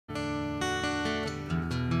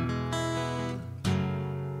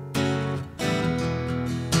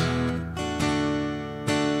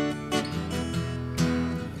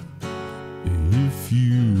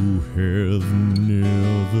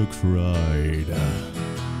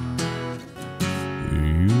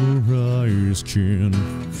Your eyes can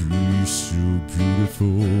be so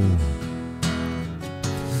beautiful.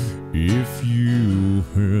 If you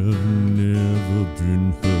have never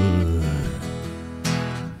been hurt,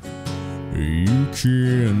 you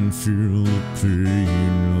can feel the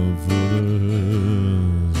pain of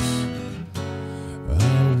others. I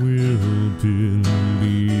will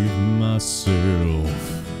believe myself.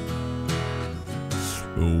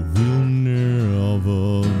 We'll never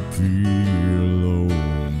be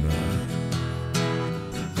alone.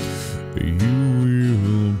 You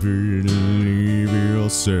will believe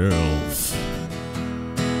yourself.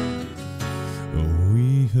 We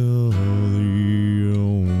are the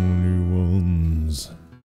only ones.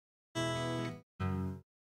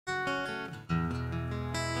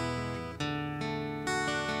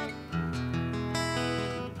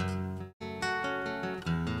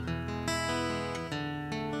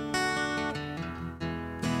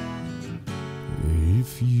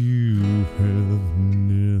 If you have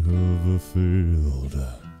never failed,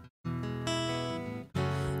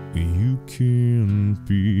 you can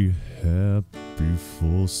be happy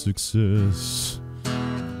for success.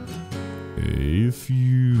 If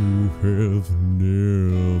you have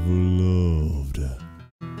never loved,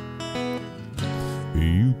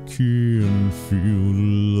 you can feel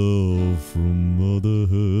love from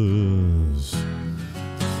others.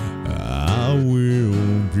 I will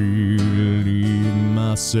believe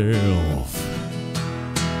myself.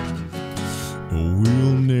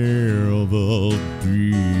 We'll never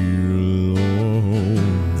be alone.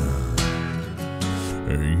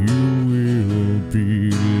 You will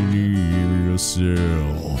believe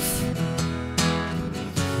yourself.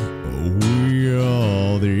 We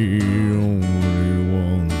are the only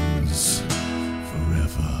ones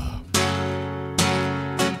forever.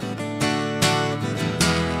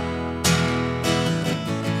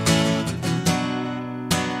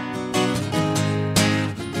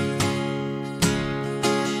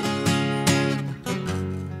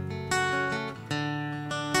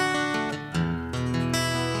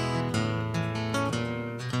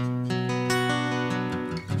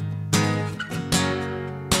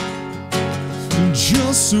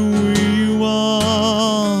 Just the way you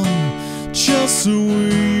are, just the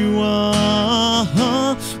way you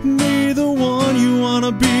are. Be the one you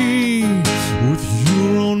wanna be, with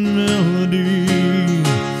your own melody.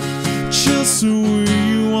 Just the way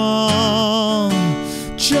you are,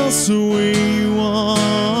 just the way you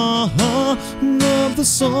are. Love the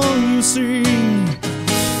song you sing,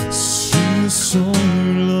 sing the song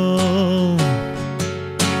you love.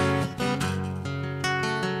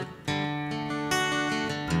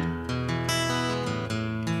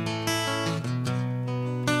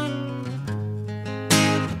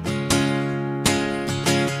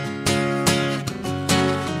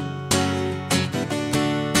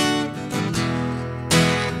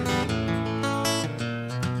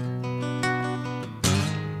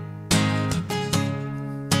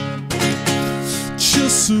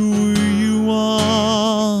 Just the way you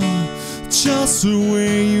are, just the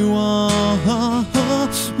way you are.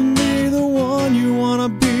 Be the one you wanna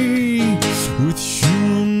be, with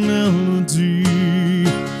your melody.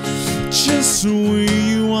 Just the way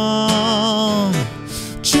you are,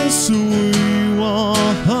 just the way you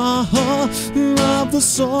are. Love the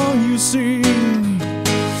song you sing,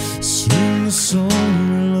 sing the song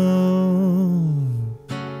you love.